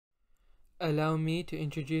Allow me to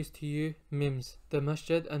introduce to you MIMS, the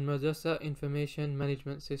Masjid and Madrasa Information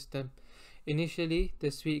Management System. Initially, the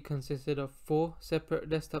suite consisted of 4 separate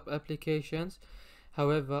desktop applications.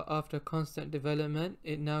 However, after constant development,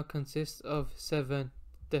 it now consists of 7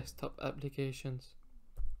 desktop applications.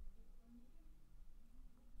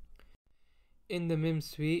 In the MIMS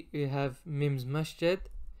suite, we have MIMS Masjid,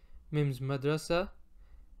 MIMS Madrasa,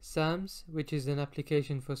 SAMS, which is an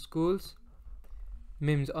application for schools,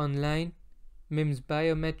 MIMS Online, MIMS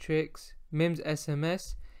Biometrics, MIMS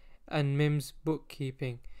SMS, and MIMS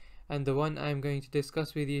Bookkeeping. And the one I'm going to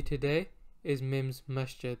discuss with you today is MIMS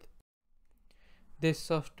Masjid. This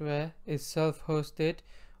software is self-hosted.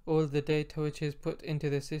 All the data which is put into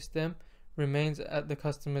the system remains at the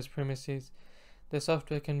customer's premises. The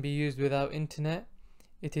software can be used without internet.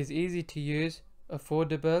 It is easy to use,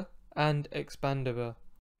 affordable, and expandable.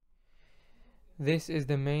 This is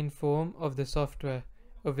the main form of the software.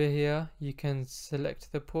 Over here you can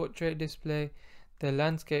select the portrait display, the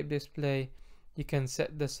landscape display. You can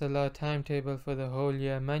set the Salaah timetable for the whole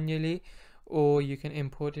year manually, or you can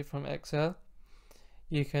import it from Excel.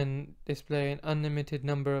 You can display an unlimited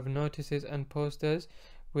number of notices and posters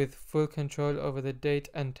with full control over the date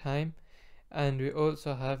and time, and we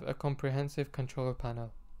also have a comprehensive control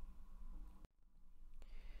panel.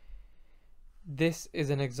 This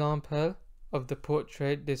is an example of the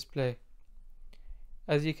portrait display.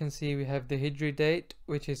 As you can see, we have the Hijri date,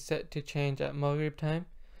 which is set to change at Maghrib time.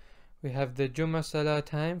 We have the Jummah Salah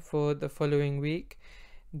time for the following week.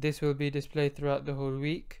 This will be displayed throughout the whole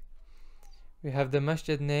week. We have the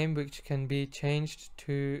Masjid name, which can be changed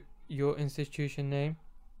to your institution name.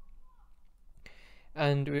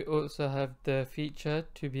 And we also have the feature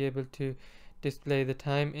to be able to display the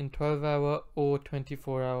time in 12-hour or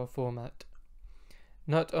 24-hour format.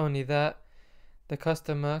 Not only that, the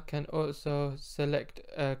customer can also select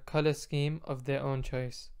a color scheme of their own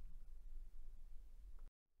choice.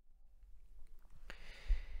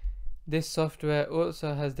 This software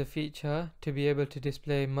also has the feature to be able to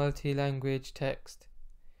display multi-language text.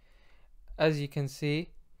 As you can see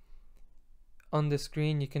on the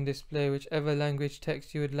screen, you can display whichever language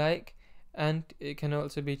text you would like, and it can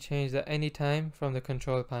also be changed at any time from the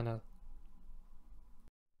control panel.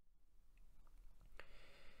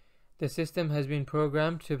 The system has been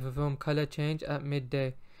programmed to perform color change at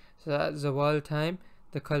midday. So at Zawal time,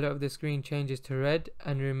 the color of the screen changes to red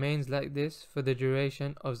and remains like this for the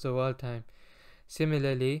duration of Zawal time.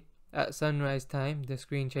 Similarly, at sunrise time, the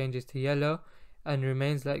screen changes to yellow and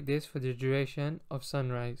remains like this for the duration of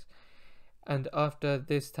sunrise. And after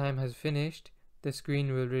this time has finished, the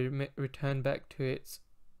screen will return back to its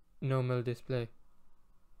normal display.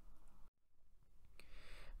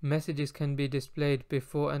 Messages can be displayed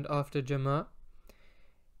before and after Jummah.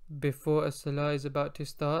 Before a Salah is about to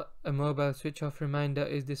start, a mobile switch-off reminder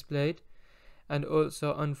is displayed, and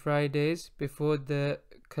also on Fridays before the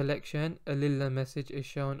collection, a Lillah message is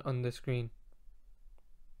shown on the screen.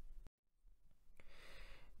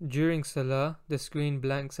 During Salah, the screen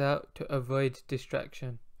blanks out to avoid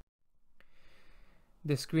distraction.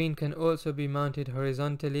 The screen can also be mounted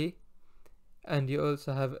horizontally, and you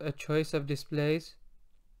also have a choice of displays.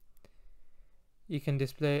 You can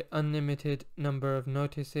display unlimited number of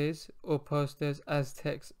notices or posters as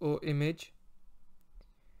text or image,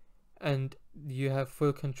 and you have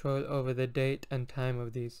full control over the date and time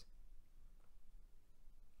of these.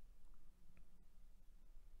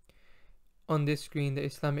 On this screen, the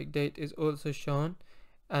Islamic date is also shown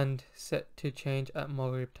and set to change at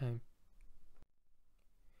Maghrib time.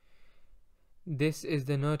 This is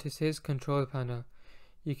the notices control panel.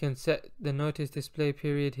 You can set the notice display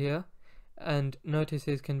period here, and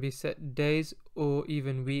notices can be set days or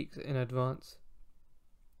even weeks in advance.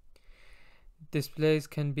 Displays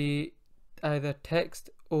can be either text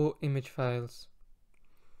or image files,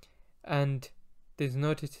 and these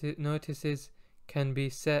notices can be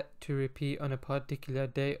set to repeat on a particular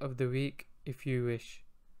day of the week if you wish.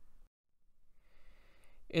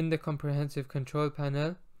 In the comprehensive control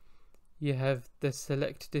panel, you have the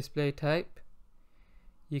select display type.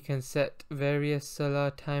 You can set various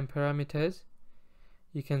Salah time parameters.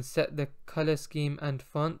 You can set the color scheme and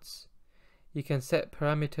fonts. You can set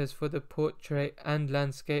parameters for the portrait and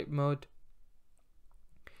landscape mode.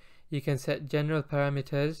 You can set general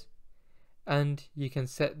parameters, and you can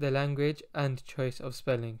set the language and choice of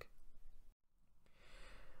spelling.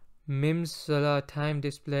 MIMS Salaah time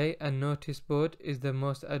display and notice board is the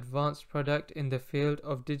most advanced product in the field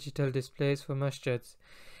of digital displays for masjids.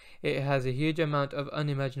 It has a huge amount of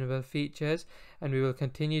unimaginable features, and we will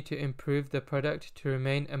continue to improve the product to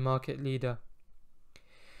remain a market leader.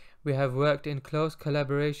 We have worked in close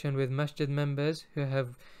collaboration with Masjid members who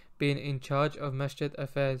have been in charge of Masjid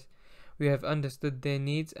affairs. We have understood their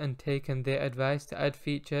needs and taken their advice to add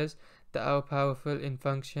features that are powerful in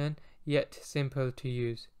function yet simple to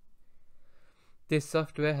use. This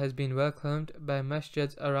software has been welcomed by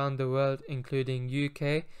masjids around the world, including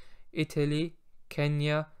UK, Italy,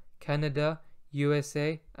 Kenya, Canada,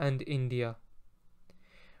 USA and India.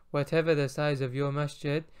 Whatever the size of your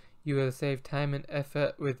masjid, you will save time and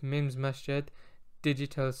effort with MMIMS Masjid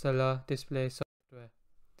digital Salaah display software.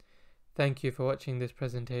 Thank you for watching this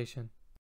presentation.